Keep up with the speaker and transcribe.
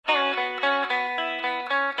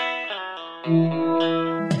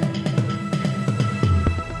You're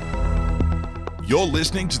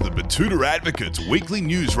listening to the Batuta Advocates Weekly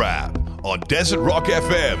News Wrap on Desert Rock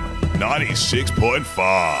FM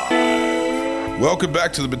 96.5. Welcome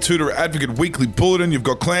back to the Batuta Advocate Weekly Bulletin. You've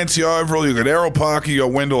got Clancy Overall, you've got Errol Parker, you've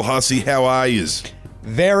got Wendell Hussey. How are yous?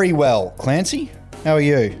 Very well. Clancy, how are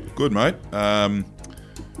you? Good, mate.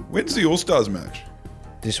 When's the All-Stars match?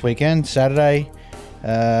 This weekend, Saturday.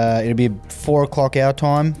 It'll be 4 o'clock our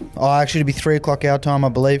time. Oh, actually, it'll be 3 o'clock our time, I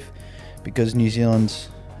believe, because New Zealand's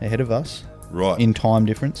ahead of us. Right. In time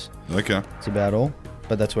difference. Okay. That's about all.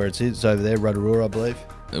 But that's where it is. It's over there, Rotorua, I believe.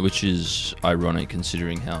 Which is ironic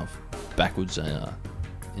considering how backwards they are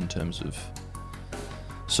in terms of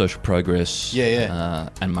social progress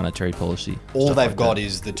and monetary policy. All they've got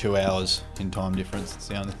is the 2 hours in time difference. It's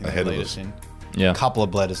the only thing Ahead they of lead us. us in. Yeah. A couple of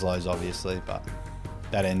Bledisloes, obviously, but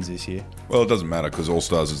that ends this year. Well, it doesn't matter because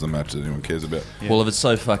All-Stars is the match that anyone cares about. Yeah. Well, if it's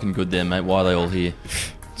so fucking good there, mate, why are they all here?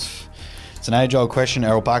 It's an age-old question,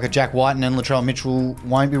 Errol Parker. Jack Whiten and Latrell Mitchell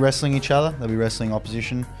won't be wrestling each other. They'll be wrestling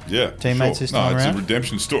opposition teammates this time it's around. a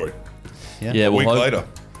redemption story. Yeah, A week well, later.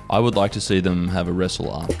 I would like to see them have a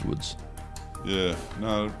wrestle afterwards. Yeah.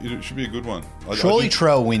 No, it should be a good one. Surely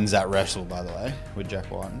Trell wins that wrestle, by the way, with Jack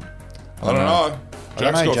Whiten. I don't know.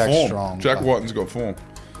 Jack's got Jack's form. strong, Jack but- Whiten's got form.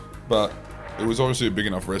 But it was obviously a big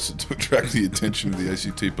enough wrestle to attract the attention of the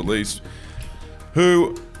ACT police,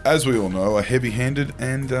 who, as we all know, are heavy-handed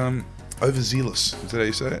and overzealous. Is that how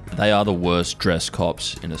you say it? They are the worst dressed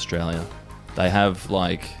cops in Australia. They have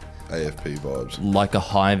like AFP vibes. a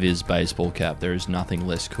high-vis baseball cap. There is nothing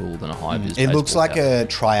less cool than a high-vis It baseball looks like cap. a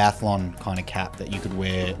triathlon kind of cap that you could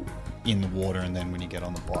wear in the water and then when you get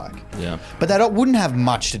on the bike. Yeah. But that wouldn't have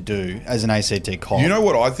much to do as an ACT cop. You know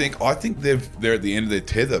what I think? I think they're at the end of their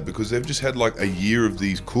tether because they've just had like a year of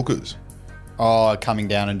these cookers. Oh, coming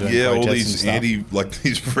down and doing Yeah, all protests and these stuff.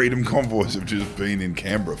 these freedom convoys have just been in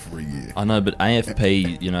Canberra for a year. I know, but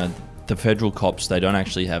AFP, the federal cops, they don't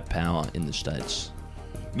actually have power in the States.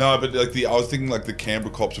 No, but I was thinking like the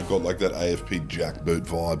Canberra cops have got like that AFP jackboot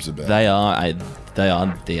vibes about. They are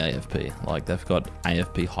the AFP. Like, they've got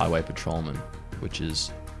AFP highway patrolmen, which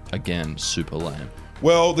is, again, super lame.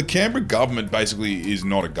 Well, the Canberra government basically is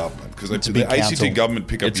not a government because It's a the big ACT council. government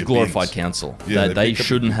pick up It's your glorified bins. council. Yeah, they pick up-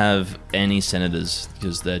 shouldn't have any senators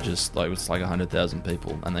because they're just like, it's like 100,000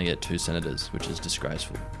 people and they get 2 senators, which is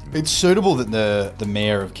disgraceful. It's suitable that the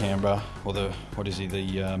mayor of Canberra, or the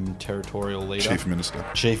territorial leader?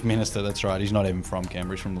 Chief Minister, that's right. He's not even from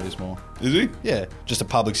Canberra, he's from Lismore. Is he? Yeah, just a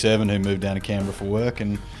public servant who moved down to Canberra for work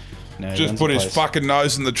and now he Just runs put the his place. fucking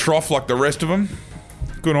nose in the trough like the rest of them.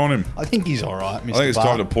 Good on him. I think he's all right, Mr. I think it's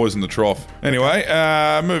time to poison the trough. Anyway,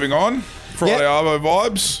 moving on. Friday Arvo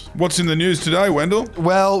vibes. What's in the news today, Wendell?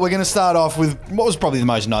 Well, we're going to start off with what was probably the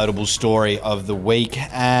most notable story of the week,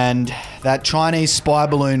 and that Chinese spy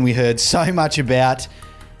balloon we heard so much about.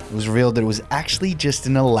 It was revealed that it was actually just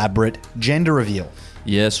an elaborate gender reveal.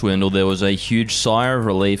 Yes, Wendell, there was a huge sigh of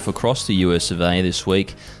relief across the US of A this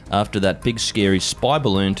week after that big scary spy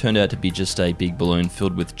balloon turned out to be just a big balloon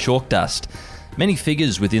filled with chalk dust. Many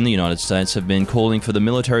figures within the United States have been calling for the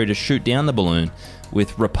military to shoot down the balloon,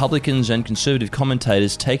 with Republicans and conservative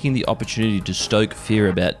commentators taking the opportunity to stoke fear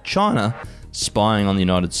about China spying on the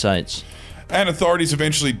United States. And authorities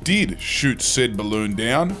eventually did shoot said balloon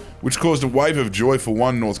down, which caused a wave of joy for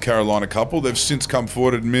one North Carolina couple. They've since come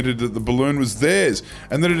forward and admitted that the balloon was theirs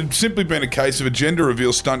and that it had simply been a case of a gender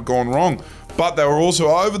reveal stunt gone wrong. But they were also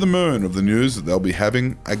over the moon of the news that they'll be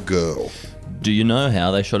having a girl. Do you know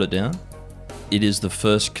how they shot it down? It is the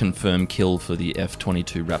first confirmed kill for the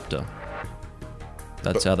F-22 Raptor.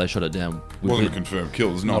 That's how they shot it down. Wasn't a confirmed kill.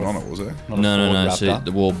 There's no one on it, was there? Not a No. Ford See,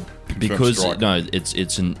 Raptor. well, because strike.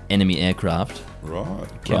 it's an enemy aircraft. Right.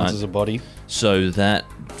 Counts right. as a body. So that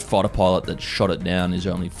fighter pilot that shot it down is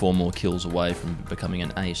only 4 more kills away from becoming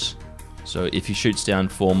an ace. So if he shoots down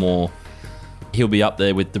 4 more, he'll be up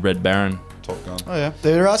there with the Red Baron. Top Gun. Oh, yeah.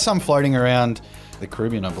 There are some floating around the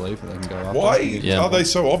Caribbean, I believe, that they can go up. Why Yeah. are they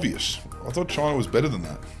so obvious? I thought China was better than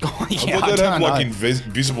that. Yeah, I thought I they'd have don't like know.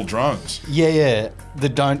 invisible drones. Yeah.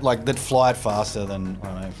 That fly it faster than, I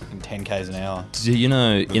don't know, fucking 10 k's an hour. Do you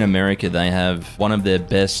know, in America, they have one of their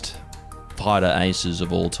best fighter aces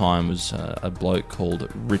of all time was a bloke called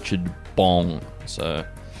Richard Bong. So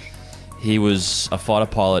he was a fighter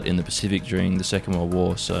pilot in the Pacific during the Second World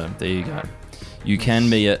War. So there you go. You can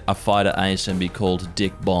be a fighter ace and be called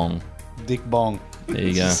Dick Bong. Dick Bong. There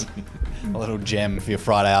you go. A little gem for your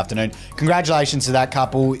Friday afternoon. Congratulations to that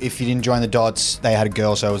couple. If you didn't join the dots, they had a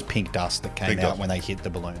girl, so it was pink dust that came out when they hit the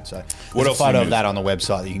balloon. So there's a photo of that on the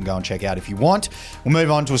website that you can go and check out if you want. We'll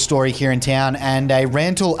move on to a story here in town, and a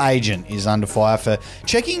rental agent is under fire for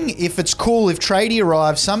checking if it's cool if tradie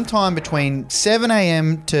arrives sometime between 7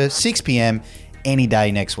 a.m. to 6 p.m. any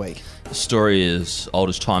day next week. The story is old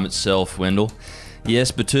as time itself, Wendell.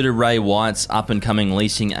 Yes, Batuta Ray White's up-and-coming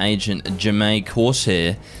leasing agent, Jermaine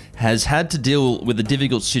Corsair, has had to deal with a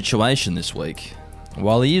difficult situation this week.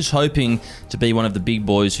 While he is hoping to be one of the big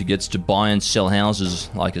boys who gets to buy and sell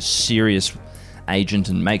houses like a serious agent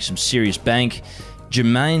and make some serious bank,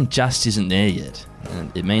 Jermaine just isn't there yet.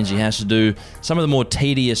 And it means he has to do some of the more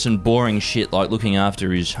tedious and boring shit like looking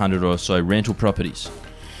after his 100 or so rental properties.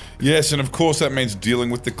 Yes, and of course that means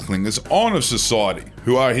dealing with the clingers on of society,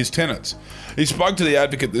 who are his tenants. He spoke to The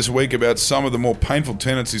Advocate this week about some of the more painful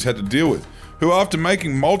tenants he's had to deal with, who after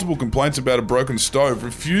making multiple complaints about a broken stove,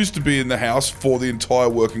 refused to be in the house for the entire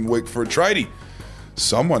working week for a tradie.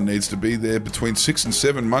 Someone needs to be there between 6 and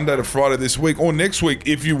 7 Monday to Friday this week, or next week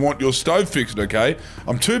if you want your stove fixed, okay?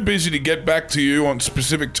 I'm too busy to get back to you on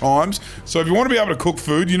specific times, so if you want to be able to cook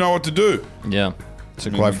food, you know what to do. Yeah. It's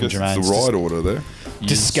a quote from Jermaine. It's the right order there.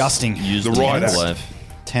 Disgusting. Use The the right envelope.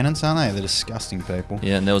 Tenants, aren't they? They're disgusting people.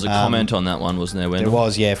 Yeah, and there was a comment on that one, wasn't there, Wendell? There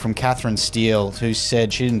was, yeah, from Catherine Steele, who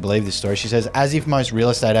said she didn't believe this story. She says, as if most real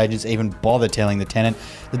estate agents even bother telling the tenant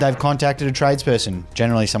that they've contacted a tradesperson.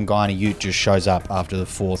 Generally, some guy in a ute just shows up after the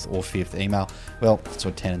 4th or 5th email. Well, that's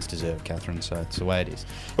what tenants deserve, Catherine, so it's the way it is.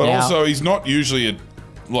 But Now- also, he's not usually a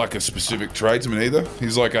specific tradesman either.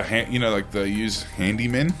 He's like like they use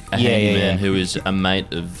handymen. A Yeah, yeah, handyman yeah. who is a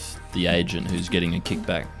mate of the agent who's getting a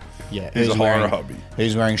kickback. Yeah, He's who's a horror wearing, hubby.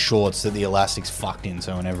 who's wearing shorts that the elastic's fucked in,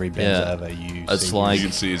 so whenever he bends Yeah. over, you It's see like- You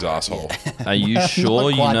can see his asshole. Are you sure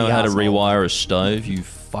you quite know the how to asshole. rewire a stove, you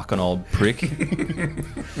fucking old prick?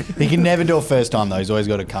 He can never do it first time, though. He's always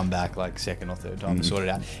got to come back like second or third time to sort it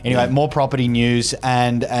out. Anyway, more property news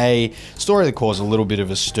and a story that caused a little bit of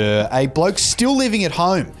a stir. A bloke still living at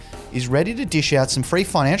home is ready to dish out some free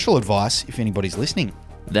financial advice if anybody's listening.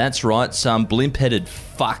 That's right, some blimp-headed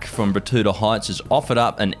fuck from Batuta Heights has offered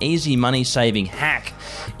up an easy money-saving hack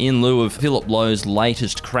in lieu of Philip Lowe's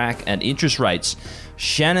latest crack at interest rates.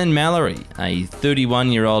 Shannon Mallory, a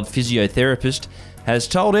 31-year-old physiotherapist, has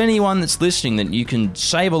told anyone that's listening that you can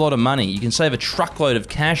save a lot of money. You can save a truckload of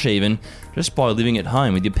cash even just by living at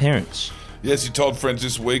home with your parents. Yes, he told friends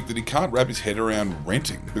this week that he can't wrap his head around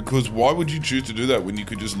renting, because why would you choose to do that when you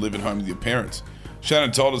could just live at home with your parents?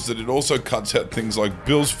 Shannon told us that it also cuts out things like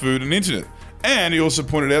bills, food and internet. And he also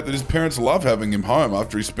pointed out that his parents love having him home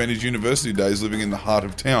after he spent his university days living in the heart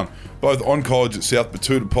of town, both on college at South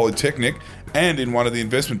Batuta Polytechnic and in one of the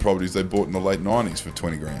investment properties they bought in the late 90s for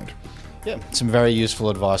 20 grand. Yeah, some very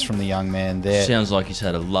useful advice from the young man there. Sounds like he's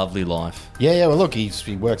had a lovely life. Yeah, well, look, he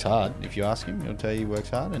works hard. If you ask him, he'll tell you he works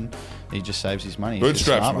hard and he just saves his money. He's just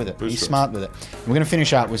Bootstraps, smart man. with it. He's Bootstraps. smart with it. We're going to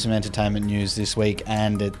finish up with some entertainment news this week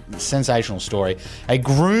and a sensational story. A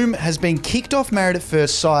groom has been kicked off Married at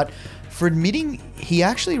First Sight for admitting he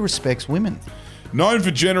actually respects women. Known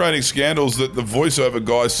for generating scandals that the voiceover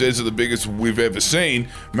guy says are the biggest we've ever seen,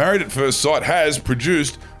 Married at First Sight has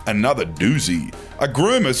produced another doozy. A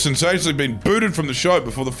groom has sensationally been booted from the show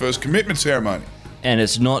before the first commitment ceremony. And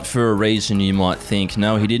it's not for a reason you might think.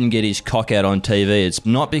 No, he didn't get his cock out on TV. It's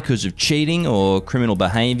not because of cheating or criminal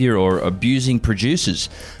behaviour or abusing producers,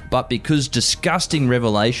 but because disgusting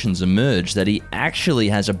revelations emerged that he actually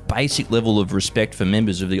has a basic level of respect for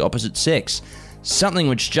members of the opposite sex. Something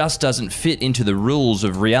which just doesn't fit into the rules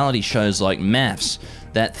of reality shows like MAFS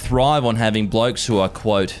that thrive on having blokes who are,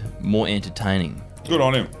 quote, more entertaining. Good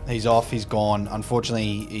on him. He's off, he's gone.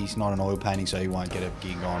 Unfortunately, he's not an oil painting, so he won't get a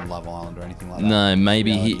gig on Love Island or anything like that. No,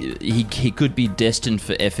 maybe Reality. he could be destined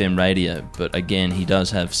for FM radio, but again, he does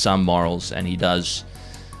have some morals, and he does,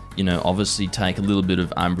 obviously take a little bit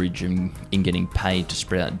of umbrage in getting paid to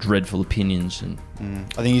spread out dreadful opinions. And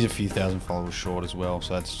I think he's a few thousand followers short as well,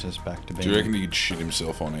 so that's just back to being... Do you reckon he could shit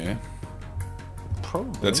himself on air?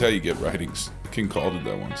 Probably. That's how you get ratings. King Cole did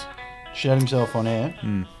that once. Shut himself on air.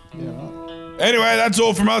 Yeah, right. Anyway, that's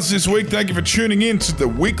all from us this week. Thank you for tuning in to the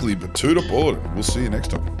weekly Batuta Bulletin. We'll see you next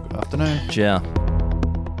time. Good afternoon. ciao.